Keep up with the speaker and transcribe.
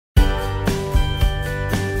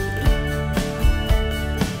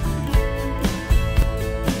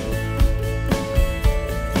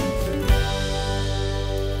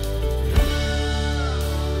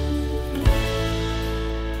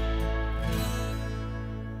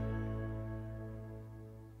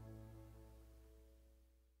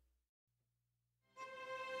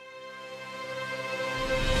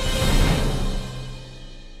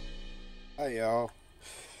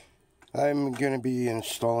I'm going to be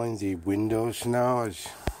installing the windows now as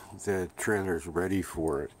the trailer is ready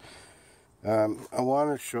for it. I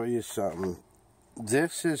want to show you something.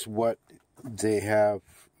 This is what they have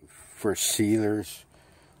for sealers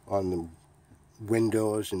on the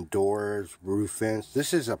windows and doors, roof vents.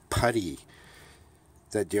 This is a putty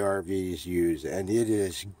that the RVs use, and it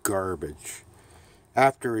is garbage.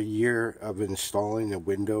 After a year of installing the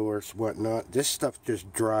window or whatnot, this stuff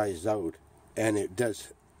just dries out, and it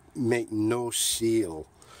does make no seal.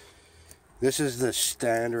 This is the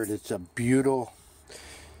standard. It's a Butyl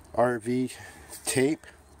RV tape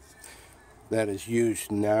that is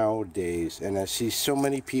used nowadays, and I see so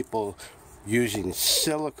many people using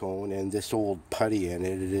silicone and this old putty in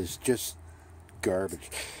it. It is just garbage.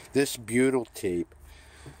 This Butyl tape,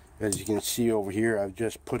 as you can see over here, I've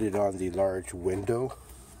just put it on the large window.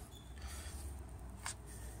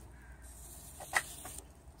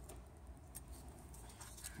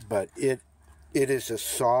 But it is a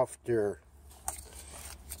softer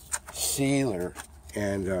sealer,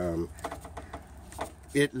 and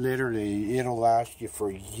it'll last you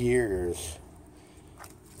for years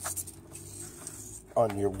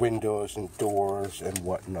on your windows and doors and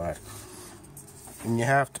whatnot. And you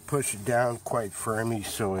have to push it down quite firmly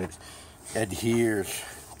so it adheres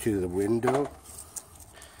to the window.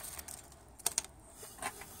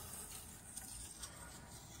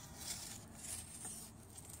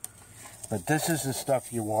 But this is the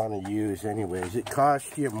stuff you want to use anyways. It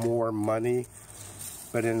costs you more money,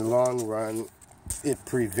 but in the long run, it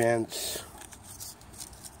prevents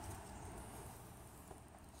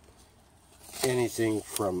anything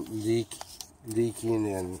from leaking,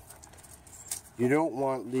 and you don't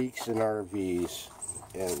want leaks in RVs,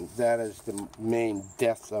 and that is the main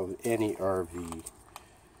death of any RV.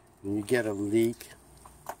 When you get a leak,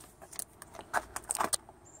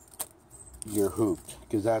 you're hooped,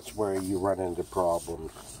 because that's where you run into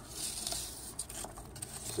problems.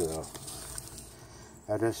 So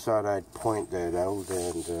I just thought I'd point that out,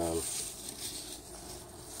 and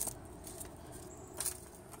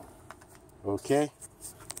okay,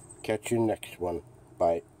 catch you next one.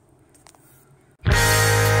 Bye.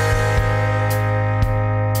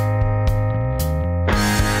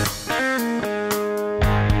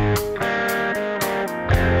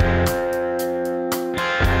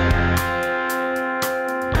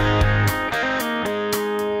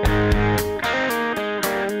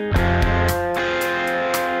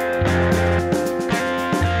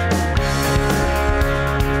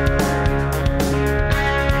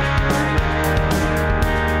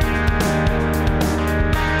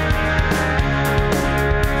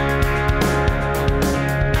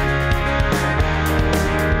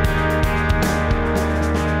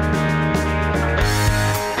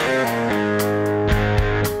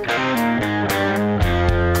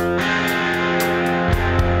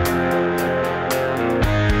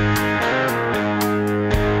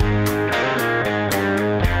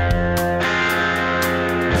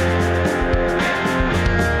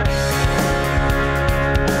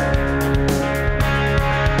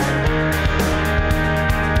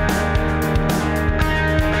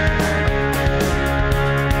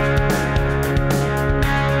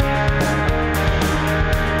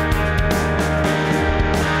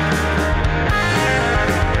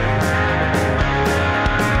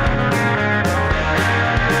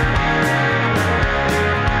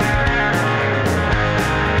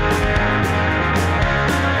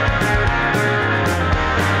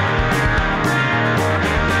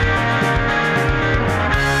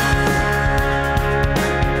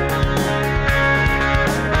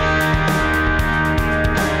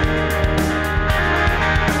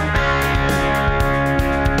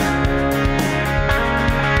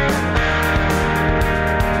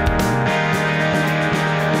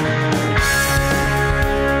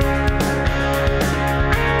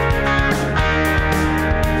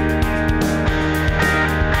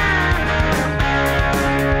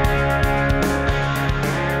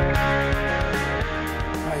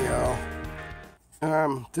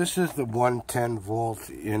 This is the 110 volt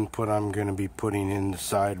input I'm going to be putting in the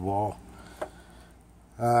sidewall.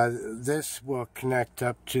 This will connect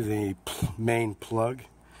up to the main plug,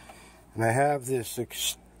 and I have this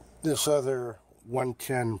other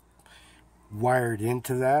 110 wired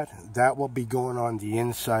into that. That will be going on the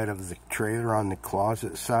inside of the trailer on the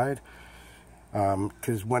closet side,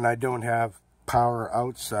 because when I don't have power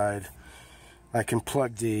outside, I can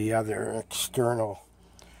plug the other external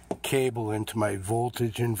cable into my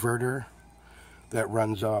voltage inverter that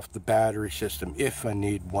runs off the battery system if I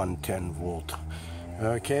need 110 volt.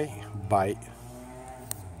 Okay, bye.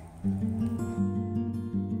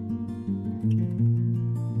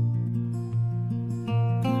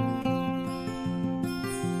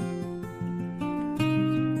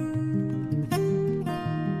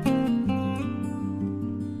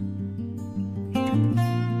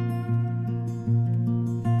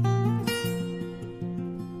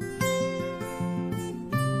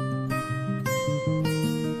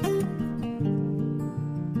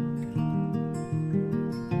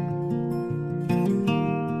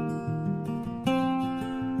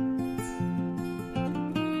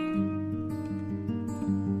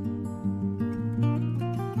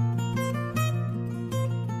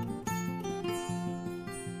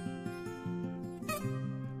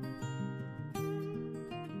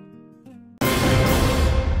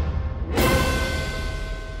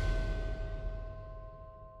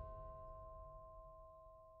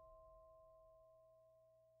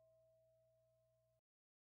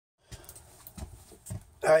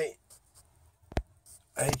 I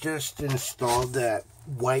just installed that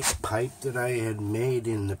white pipe that I had made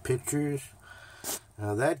in the pictures.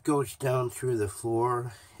 Now that goes down through the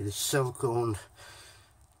floor. It is siliconed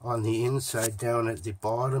on the inside down at the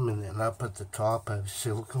bottom, and then up at the top I've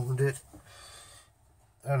siliconed it.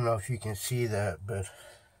 I don't know if you can see that, but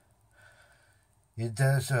it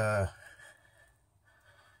does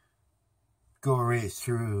go right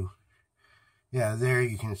through. Yeah, there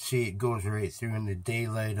you can see it goes right through, and the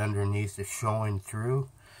daylight underneath is showing through.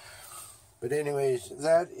 But anyways,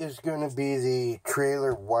 that is going to be the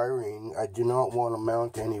trailer wiring. I do not want to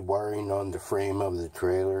mount any wiring on the frame of the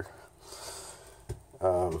trailer.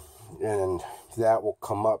 And that will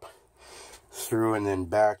come up through and then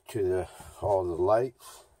back to all the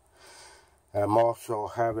lights. I'm also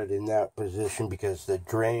have it in that position because the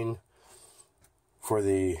drain for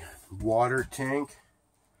the water tank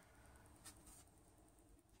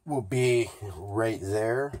will be right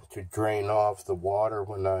there to drain off the water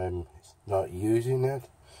when I'm not using it.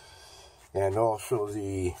 And also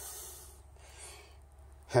the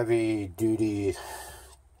heavy duty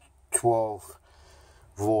 12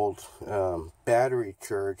 volt battery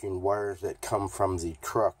charging wires that come from the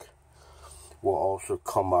truck will also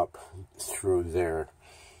come up through there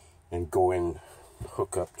and go in,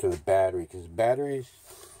 hook up to the battery, because batteries,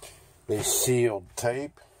 they sealed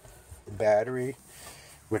type battery,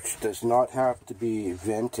 which does not have to be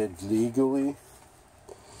vented legally.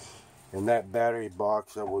 And that battery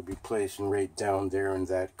box I will be placing right down there in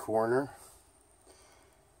that corner.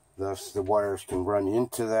 Thus the wires can run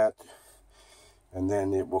into that, and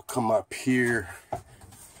then it will come up here,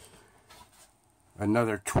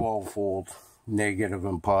 another 12 volt negative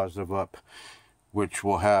and positive up, which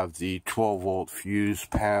will have the 12 volt fuse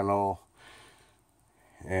panel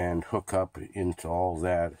and hook up into all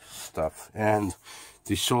that stuff. And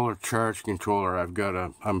the solar charge controller,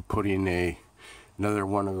 I'm putting another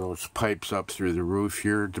one of those pipes up through the roof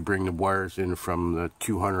here to bring the wires in from the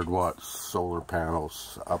 200 watt solar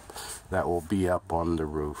panels up. That will be up on the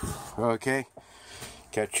roof. Okay,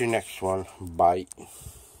 catch you next one. Bye.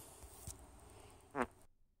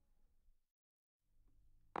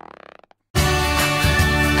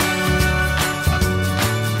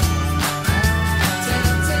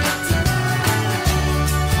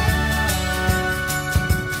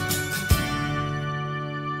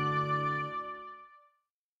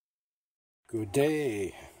 Good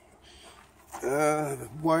day.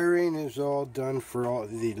 Wiring is all done for all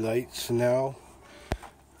the lights now.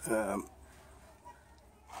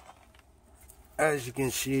 As you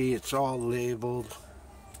can see, it's all labeled.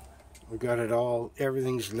 We got it all,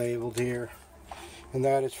 everything's labeled here. And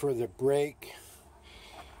that is for the brake,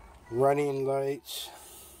 running lights,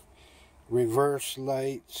 reverse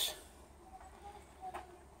lights,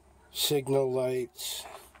 signal lights,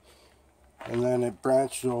 and then it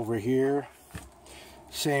branches over here.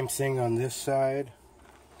 Same thing on this side.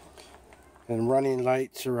 And running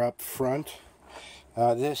lights are up front.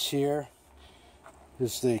 This here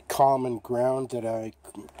is the common ground that I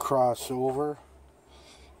cross over,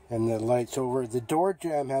 and the lights over. The door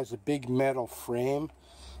jamb has a big metal frame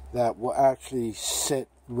that will actually sit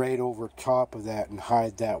right over top of that and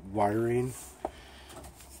hide that wiring.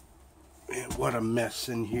 Man, what a mess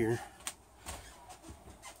in here.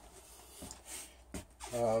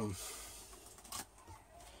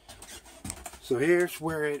 So here's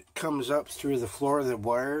where it comes up through the floor of the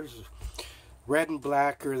wires. Red and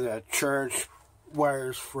black are the charge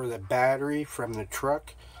wires for the battery from the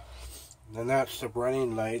truck. And that's the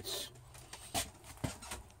running lights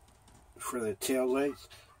for the tail lights.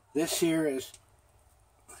 This here is,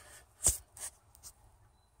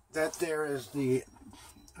 that there is the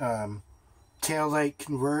tail light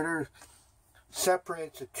converter.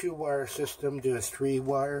 Separates a 2-wire system to a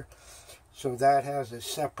 3-wire. So that has a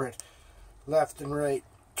separate left and right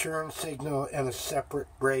turn signal and a separate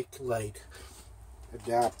brake light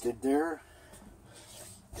adapted there.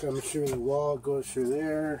 Comes through the wall, goes through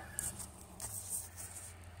there,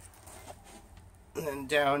 and then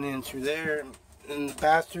down in through there. And the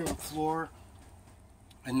bathroom floor,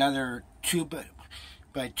 another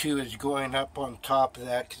 2x2 is going up on top of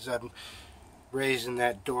that because I'm raising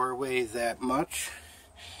that doorway that much.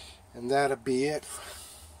 And that'll be it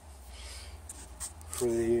for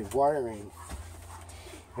the wiring.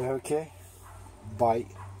 Okay, bye.